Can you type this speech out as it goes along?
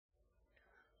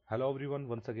Hello everyone,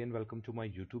 once again welcome to my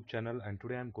YouTube channel, and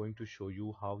today I'm going to show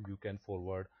you how you can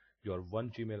forward your one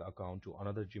Gmail account to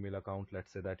another Gmail account.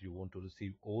 Let's say that you want to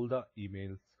receive all the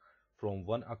emails from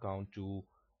one account to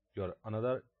your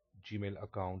another Gmail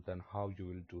account, then how you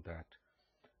will do that.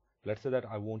 Let's say that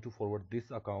I want to forward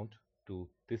this account to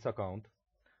this account,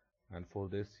 and for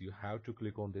this you have to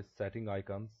click on this setting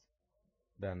icons,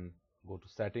 then go to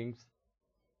settings.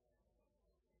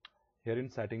 Here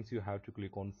in settings, you have to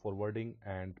click on forwarding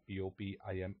and POP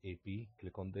IMAP.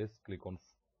 Click on this, click on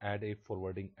add a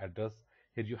forwarding address.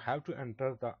 Here you have to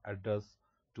enter the address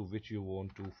to which you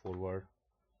want to forward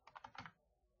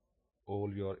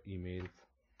all your emails.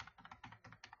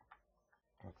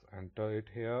 Let's enter it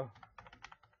here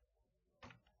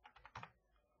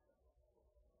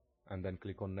and then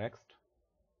click on next.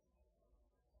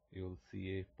 You'll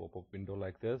see a pop-up window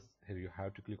like this. Here you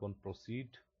have to click on proceed.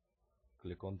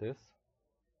 Click on this.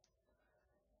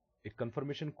 A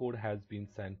confirmation code has been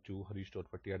sent to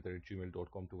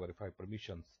harish.patti@gmail.com to verify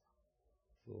permissions.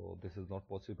 So this is not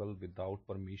possible without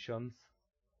permissions.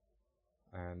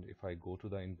 And if I go to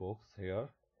the inbox here,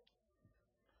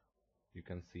 you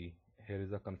can see here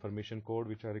is a confirmation code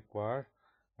which I require,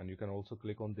 and you can also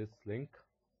click on this link.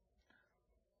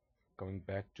 Coming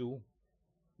back to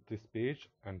this page,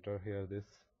 enter here this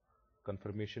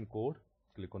confirmation code,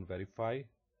 click on verify.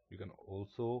 You can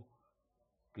also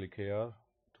click here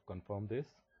to confirm this.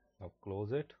 Now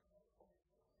close it.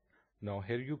 Now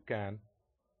here you can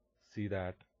see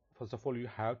that first of all you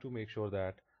have to make sure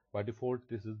that by default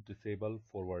this is disable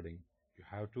forwarding. You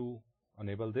have to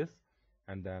enable this,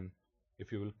 and then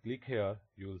if you will click here,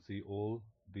 you will see all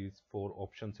these four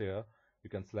options here. You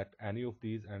can select any of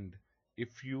these, and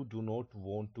if you do not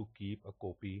want to keep a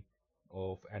copy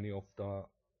of any of the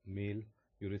mail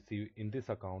you receive in this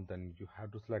account, then you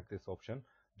have to select this option,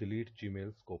 delete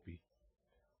Gmail's copy.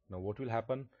 Now what will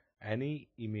happen, any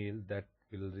email that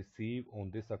will receive on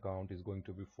this account is going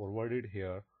to be forwarded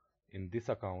here in this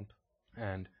account,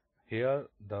 and here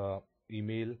the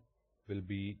email will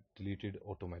be deleted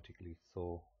automatically.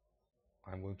 So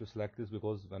I'm going to select this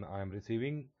because when I am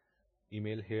receiving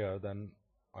email here, then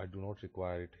I do not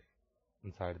require it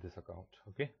inside this account.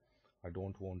 Okay, I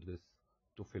don't want this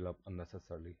to fill up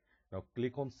unnecessarily. Now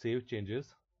click on save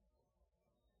changes,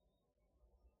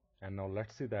 and now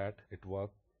let's see that it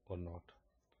worked or not.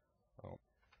 Now,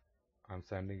 I'm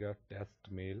sending a test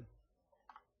mail,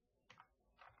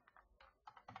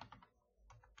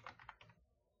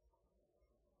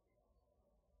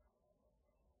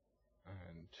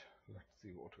 and let's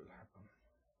see what will happen.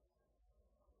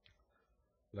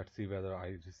 Let's see whether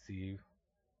I receive.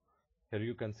 Here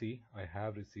you can see I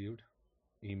have received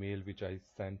email which I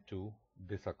sent to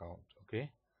this account.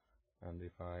 Okay, and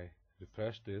if I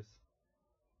refresh this,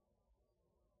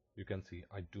 you can see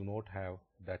I do not have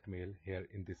that mail here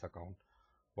in this account.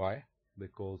 Why?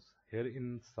 Because here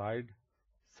inside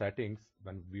settings,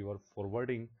 when we were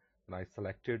forwarding, and I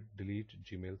selected delete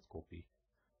Gmail's copy.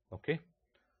 Okay,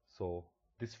 so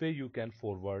this way you can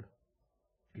forward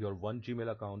your one Gmail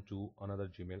account to another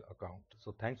Gmail account.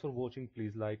 So thanks for watching.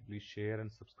 Please like, please share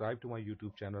and subscribe to my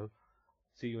YouTube channel.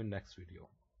 See you in next video.